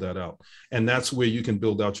able to build that out. And that's where you can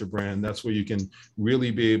build out your brand. That's where you can really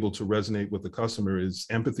be able to resonate with the customer is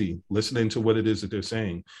empathy, listening to what it is that they're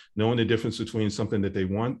saying, knowing the difference between something that they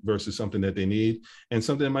want versus something that they need, and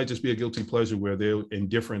something that might just be a guilty pleasure where they're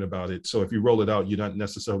indifferent about it. So if you roll it out, you're not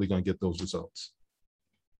necessarily going to get those results.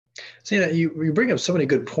 So you bring up so many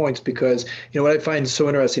good points because, what I find so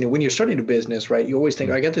interesting, when you're starting a business, right, you always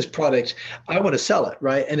think, I got this product, I want to sell it,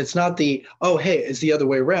 right? And it's not it's the other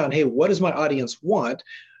way around. Hey, what does my audience want?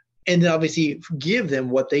 And then obviously give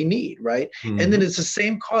them what they need, right? Mm-hmm. And then it's the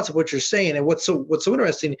same concept what you're saying. And what's so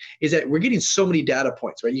interesting is that we're getting so many data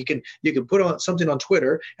points, right? You can put on something on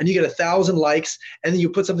Twitter and you get 1,000 likes, and then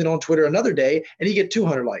you put something on Twitter another day and you get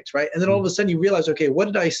 200 likes, right? And then all of a sudden you realize, okay, what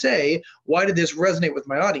did I say? Why did this resonate with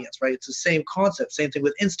my audience, right? It's the same concept. Same thing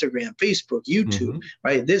with Instagram, Facebook, YouTube,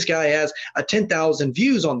 right? This guy has 10,000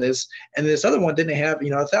 views on this, and this other one didn't have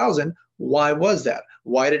 1,000. Why was that?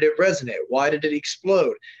 Why did it resonate? Why did it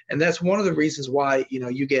explode? And that's one of the reasons why,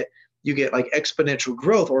 you get like exponential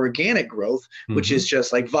growth or organic growth, which is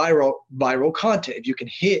just like viral content. If you can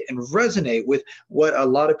hit and resonate with what a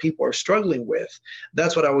lot of people are struggling with,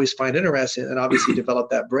 that's what I always find interesting, and obviously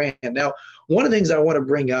develop that brand. Now, one of the things I want to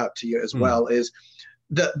bring out to you as well is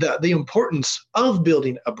the importance of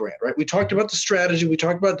building a brand, right? We talked about the strategy, we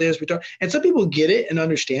talked about this, and some people get it and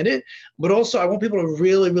understand it, but also I want people to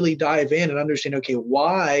really, really dive in and understand, okay,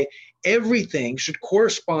 why everything should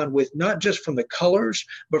correspond with not just from the colors,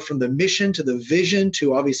 but from the mission to the vision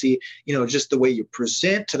to obviously, just the way you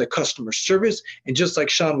present to the customer service. And just like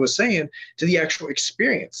Sean was saying, to the actual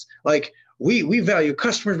experience. Like we value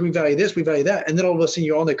customers, we value this, we value that. And then all of a sudden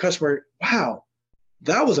you're on the customer, wow,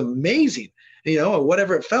 that was amazing. Or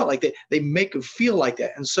whatever it felt like, they make you feel like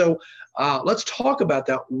that. And so Let's talk about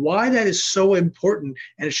that, why that is so important,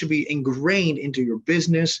 and it should be ingrained into your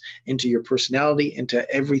business, into your personality, into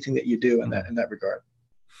everything that you do in that regard.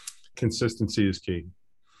 Consistency is key.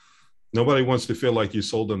 Nobody wants to feel like you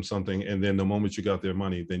sold them something and then the moment you got their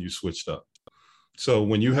money, then you switched up. So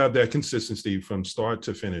when you have that consistency from start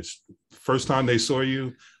to finish, first time they saw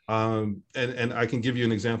you, and I can give you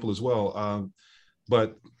an example as well,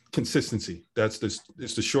 but consistency, it's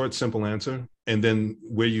the short, simple answer. And then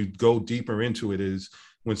where you go deeper into it is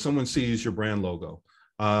when someone sees your brand logo.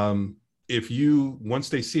 Once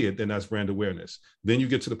they see it, then that's brand awareness. Then you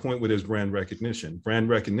get to the point where there's brand recognition. Brand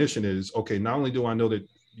recognition is, okay, not only do I know that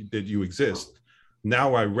you exist,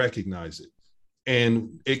 now I recognize it.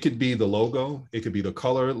 And it could be the logo, it could be the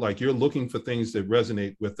color, like you're looking for things that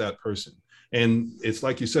resonate with that person. And it's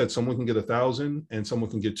like you said, someone can get 1,000 and someone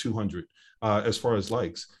can get 200 as far as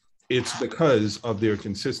likes. It's because of their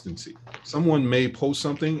consistency. Someone may post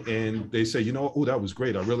something and they say, oh, that was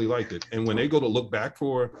great, I really liked it. And when they go to look back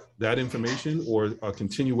for that information or a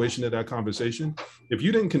continuation of that conversation, if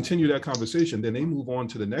you didn't continue that conversation, then they move on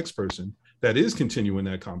to the next person that is continuing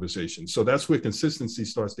that conversation. So that's where consistency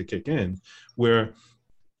starts to kick in, where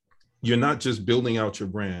you're not just building out your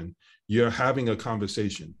brand, you're having a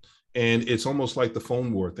conversation. And it's almost like the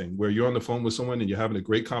phone war thing, where you're on the phone with someone and you're having a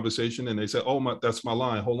great conversation and they say, oh, that's my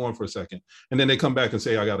line, hold on for a second. And then they come back and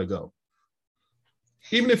say, I gotta go.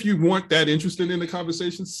 Even if you weren't that interested in the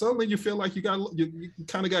conversation, suddenly you feel like you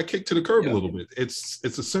kind of got kicked to the curb a little bit. It's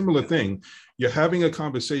a similar thing. You're having a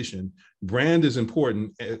conversation. Brand is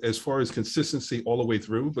important as far as consistency all the way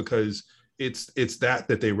through, because it's that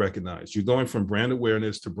they recognize. You're going from brand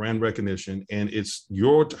awareness to brand recognition, and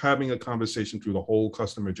you're having a conversation through the whole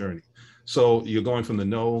customer journey. So you're going from the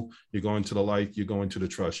know, you're going to the like, you're going to the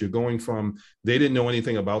trust. You're going from they didn't know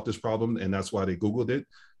anything about this problem and that's why they Googled it,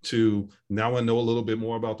 to now I know a little bit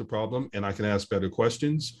more about the problem and I can ask better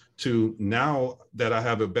questions, to now that I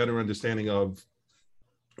have a better understanding of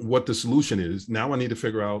what the solution is, now I need to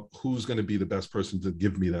figure out who's going to be the best person to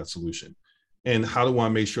give me that solution. And how do I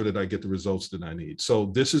make sure that I get the results that I need? So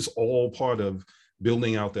this is all part of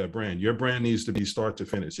building out that brand. Your brand needs to be start to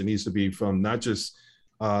finish. It needs to be from not just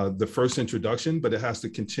the first introduction, but it has to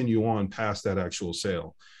continue on past that actual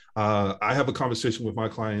sale. I have a conversation with my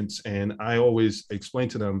clients and I always explain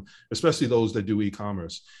to them, especially those that do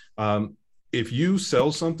e-commerce, if you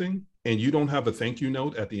sell something and you don't have a thank you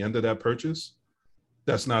note at the end of that purchase,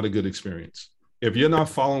 that's not a good experience. If you're not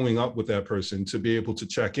following up with that person to be able to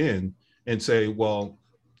check in and say, well,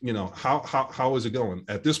 how is it going?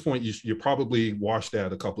 At this point, you probably washed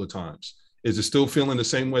that a couple of times. Is it still feeling the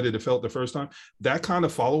same way that it felt the first time? That kind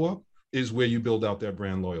of follow-up is where you build out that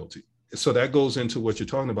brand loyalty. So that goes into what you're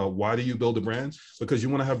talking about. Why do you build a brand? Because you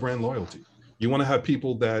want to have brand loyalty. You want to have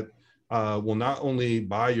people that will not only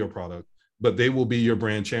buy your product, but they will be your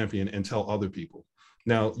brand champion and tell other people.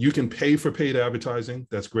 Now, you can pay for paid advertising.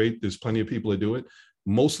 That's great. There's plenty of people that do it.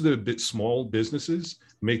 Most of the small businesses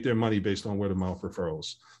make their money based on word of mouth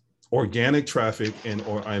referrals. Organic traffic and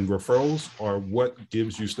referrals are what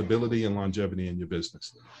gives you stability and longevity in your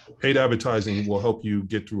business. Paid advertising will help you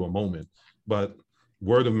get through a moment, but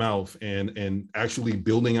word of mouth and actually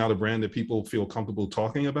building out a brand that people feel comfortable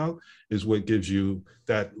talking about is what gives you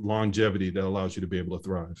that longevity that allows you to be able to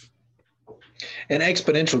thrive. And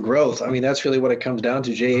exponential growth. I mean, that's really what it comes down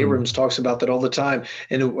to. Jay Abrams talks about that all the time.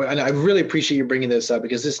 And I really appreciate you bringing this up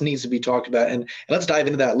because this needs to be talked about. And let's dive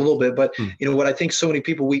into that a little bit. But, what I think so many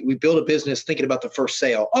people, we build a business thinking about the first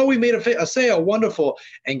sale. Oh, we made a sale. Wonderful.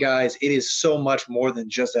 And guys, it is so much more than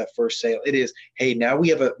just that first sale. It is, hey, now we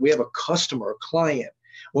have a customer, a client.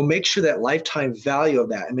 We'll make sure that lifetime value of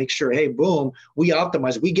that and make sure, hey, boom, we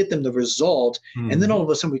optimize, we get them the result. And then all of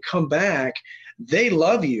a sudden we come back, they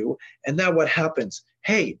love you. And now what happens?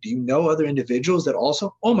 Hey, do you know other individuals that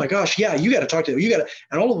also, oh my gosh, yeah, you got to talk to them.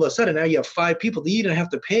 And all of a sudden now you have 5 people that you don't have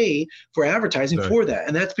to pay for advertising for that.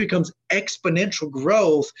 And that becomes exponential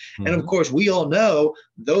growth. And of course, we all know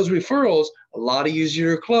those referrals, a lot of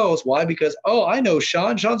easier to close. Why? Because, oh, I know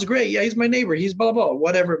Sean. Sean's great. Yeah, he's my neighbor. He's blah, blah,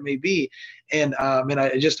 whatever it may be. And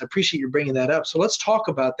I just appreciate you bringing that up. So let's talk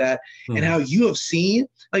about that and how you have seen,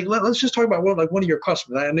 like, let's just talk about one of your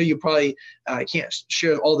customers. I know you probably can't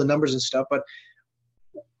share all the numbers and stuff, but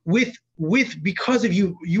because of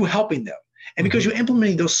you helping them and because you're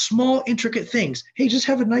implementing those small, intricate things, hey, just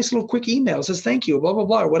have a nice little quick email that says thank you, blah, blah,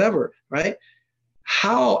 blah, or whatever, right?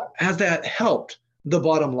 How has that helped the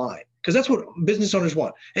bottom line? Because that's what business owners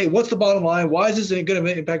want. Hey, what's the bottom line? Why is this going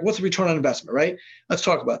to impact? What's the return on investment, right? Let's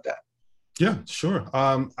talk about that. Yeah, sure.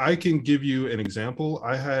 I can give you an example.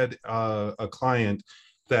 I had a client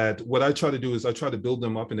that what I try to do is I try to build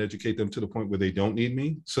them up and educate them to the point where they don't need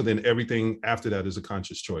me. So then everything after that is a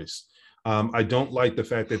conscious choice. I don't like the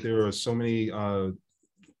fact that there are so many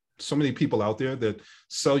people out there that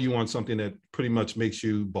sell you on something that pretty much makes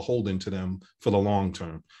you beholden to them for the long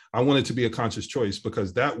term. I want it to be a conscious choice,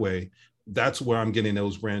 because that way, that's where I'm getting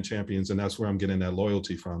those brand champions, and that's where I'm getting that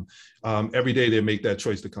loyalty from. Every day they make that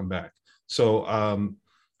choice to come back. So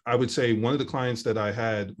I would say one of the clients that I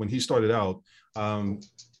had when he started out,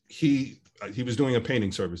 he was doing a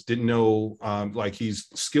painting service, didn't know, like, he's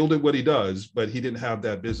skilled at what he does, but he didn't have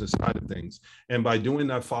that business side of things. And by doing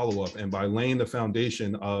that follow-up and by laying the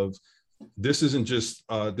foundation of, this isn't just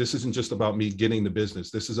about me getting the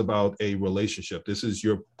business. This is about a relationship. This is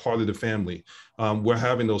your part of the family. We're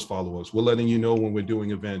having those follow-ups. We're letting you know when we're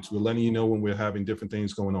doing events. We're letting you know when we're having different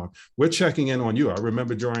things going on. We're checking in on you. I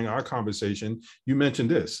remember during our conversation, you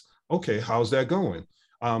mentioned this. Okay, how's that going?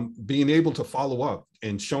 Being able to follow up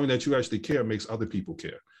and showing that you actually care makes other people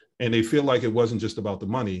care. And they feel like it wasn't just about the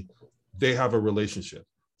money. They have a relationship.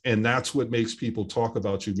 And that's what makes people talk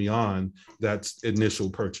about you beyond that initial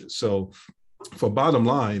purchase. So for bottom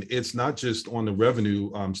line, it's not just on the revenue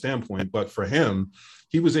standpoint, but for him,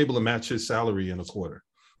 he was able to match his salary in a quarter.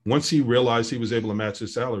 Once he realized he was able to match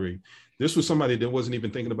his salary, this was somebody that wasn't even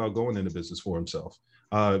thinking about going into business for himself.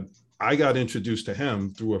 I got introduced to him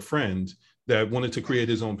through a friend that wanted to create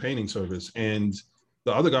his own painting service. And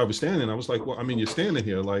the other guy was standing. I was like, well, I mean, you're standing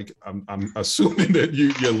here. Like, I'm assuming that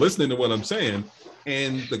you're listening to what I'm saying.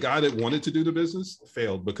 And the guy that wanted to do the business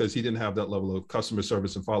failed because he didn't have that level of customer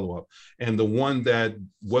service and follow-up. And the one that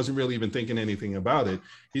wasn't really even thinking anything about it,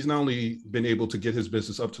 he's not only been able to get his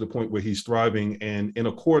business up to the point where he's thriving, and in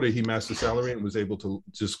a quarter, he matched the salary and was able to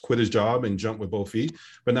just quit his job and jump with both feet.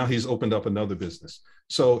 But now he's opened up another business.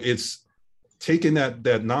 So it's taking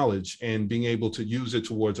that knowledge and being able to use it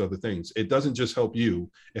towards other things. It doesn't just help you,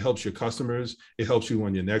 it helps your customers, it helps you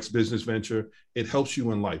on your next business venture, it helps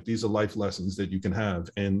you in life. These are life lessons that you can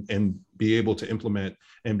have and be able to implement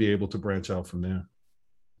and be able to branch out from there.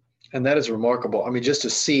 And that is remarkable. I mean, just to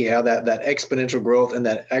see how that exponential growth and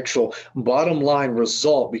that actual bottom line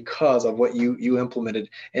result because of what you implemented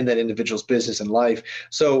in that individual's business and life.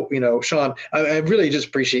 So, Sean, I really just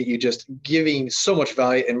appreciate you just giving so much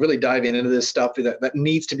value and really diving into this stuff that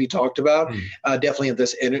needs to be talked about. Definitely at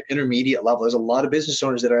this intermediate level. There's a lot of business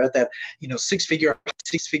owners that are at that,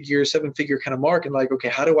 six-figure, seven-figure kind of mark, and like, okay,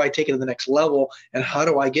 how do I take it to the next level? And how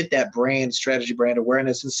do I get that brand strategy, brand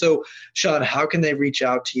awareness? And so, Sean, how can they reach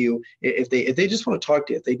out to you if they just want to talk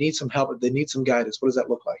to you, if they need some help, if they need some guidance? What does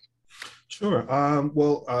that look like? Sure.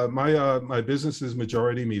 My business is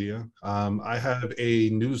Majority Media. I have a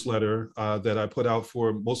newsletter that I put out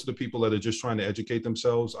for most of the people that are just trying to educate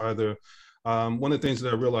themselves. Either one of the things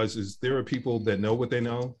that I realize is there are people that know what they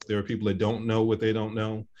know. There are people that don't know what they don't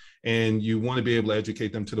know. And you want to be able to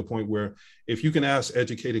educate them to the point where if you can ask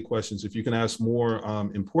educated questions, if you can ask more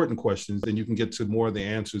important questions, then you can get to more of the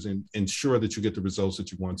answers and ensure that you get the results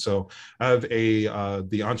that you want. So I have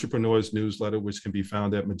the Entrepreneurs newsletter, which can be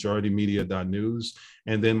found at majoritymedia.news.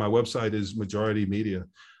 And then my website is Majority Media.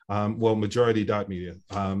 Majority.media.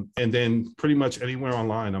 And then pretty much anywhere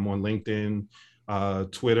online. I'm on LinkedIn,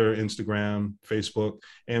 Twitter, Instagram, Facebook.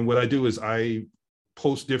 And what I do is I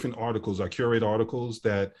post different articles. I curate articles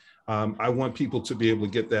that I want people to be able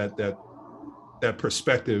to get that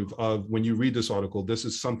perspective of, when you read this article, this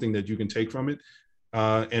is something that you can take from it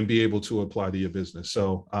and be able to apply to your business.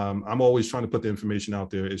 So I'm always trying to put the information out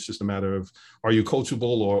there. It's just a matter of, are you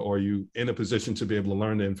coachable or are you in a position to be able to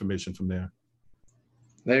learn the information from there?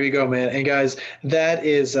 There you go, man. And guys, that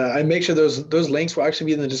is, I make sure those links will actually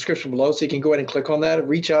be in the description below. So you can go ahead and click on that,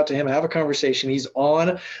 reach out to him, have a conversation. He's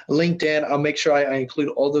on LinkedIn. I'll make sure I include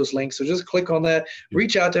all those links. So just click on that,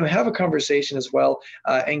 reach out to him, have a conversation as well.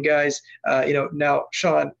 And guys, now,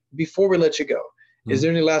 Sean, before we let you go, is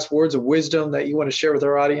there any last words of wisdom that you want to share with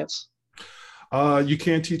our audience? You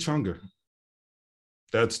can't teach hunger.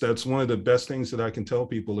 That's one of the best things that I can tell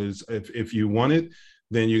people is if you want it,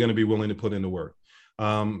 then you're going to be willing to put in the work.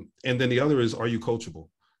 And then the other is, are you coachable?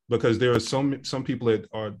 Because there are some people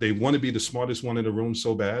that they want to be the smartest one in the room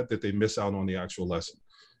so bad that they miss out on the actual lesson.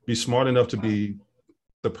 Be smart enough to be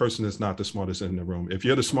the person that's not the smartest in the room. If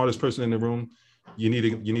you're the smartest person in the room, you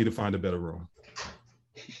need to find a better room.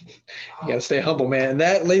 You got to stay humble, man. And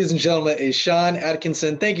that, ladies and gentlemen, is Sean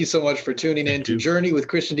Atkinson. Thank you so much for tuning in to Journey with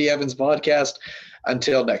Christian D. Evans podcast.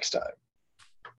 Until next time.